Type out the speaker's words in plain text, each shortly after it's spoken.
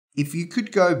If you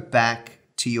could go back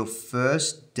to your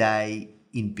first day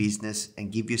in business and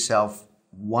give yourself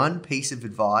one piece of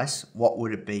advice, what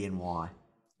would it be and why?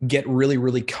 Get really,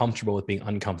 really comfortable with being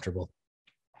uncomfortable.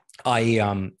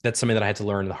 That's something that I had to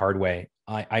learn the hard way.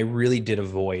 I really did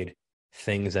avoid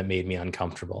things that made me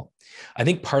uncomfortable. I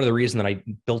think part of the reason that I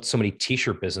built so many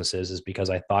t-shirt businesses is because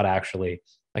I thought actually,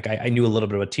 like I knew a little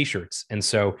bit about t-shirts. And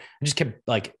so I just kept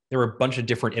like, there were a bunch of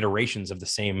different iterations of the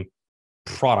same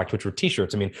product, which were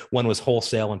t-shirts. I mean, one was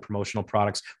wholesale and promotional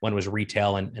products. One was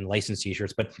retail and licensed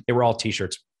t-shirts, but they were all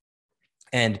t-shirts.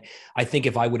 And I think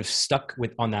if I would have stuck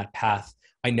on that path,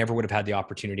 I never would have had the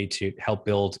opportunity to help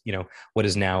build, what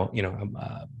is now,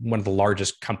 one of the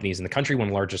largest companies in the country, one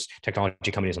of the largest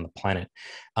technology companies on the planet.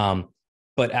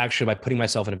 But actually, by putting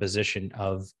myself in a position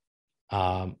of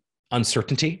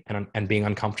uncertainty and being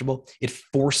uncomfortable, it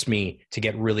forced me to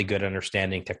get really good at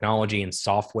understanding technology and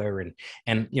software.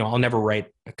 And I'll never write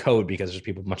a code because there's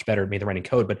people much better at me than writing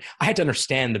code. But I had to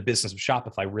understand the business of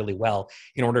Shopify really well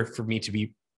in order for me to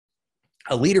be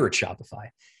a leader at Shopify.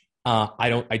 I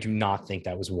don't think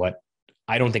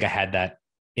I had that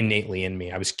innately in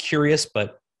me. I was curious,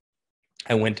 but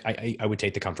I would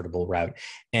take the comfortable route.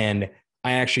 And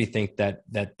I actually think that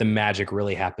the magic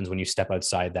really happens when you step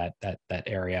outside that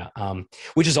area,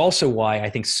 which is also why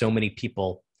I think so many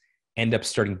people end up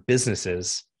starting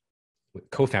businesses with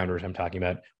co-founders. I'm talking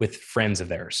about with friends of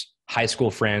theirs, high school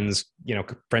friends,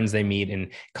 friends they meet in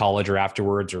college or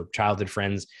afterwards, or childhood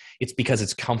friends. It's because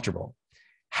it's comfortable.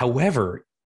 However,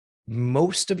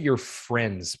 most of your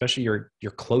friends, especially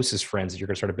your closest friends that you're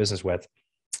going to start a business with,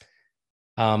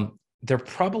 they're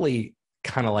probably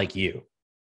kind of like you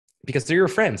because they're your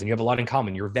friends and you have a lot in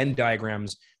common. Your Venn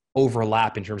diagrams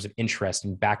overlap in terms of interest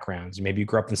and backgrounds. Maybe you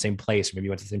grew up in the same place, or maybe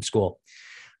you went to the same school.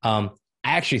 I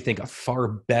actually think a far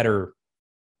better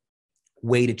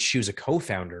way to choose a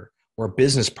co-founder or a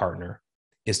business partner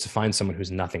is to find someone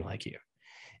who's nothing like you.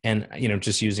 And,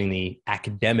 just using the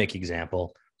academic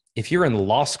example, if you're in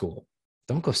law school,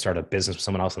 don't go start a business with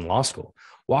someone else in law school.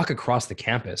 Walk across the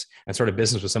campus and start a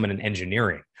business with someone in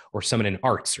engineering or someone in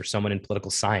arts or someone in political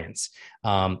science.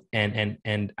 And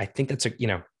I think that's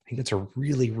a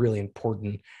really, really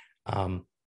important,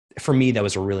 for me, that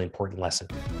was a really important lesson.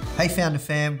 Hey Foundr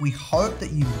fam, we hope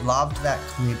that you loved that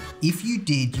clip. If you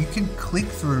did, you can click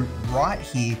through right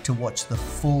here to watch the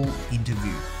full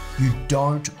interview. You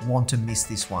don't want to miss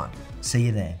this one. See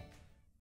you there.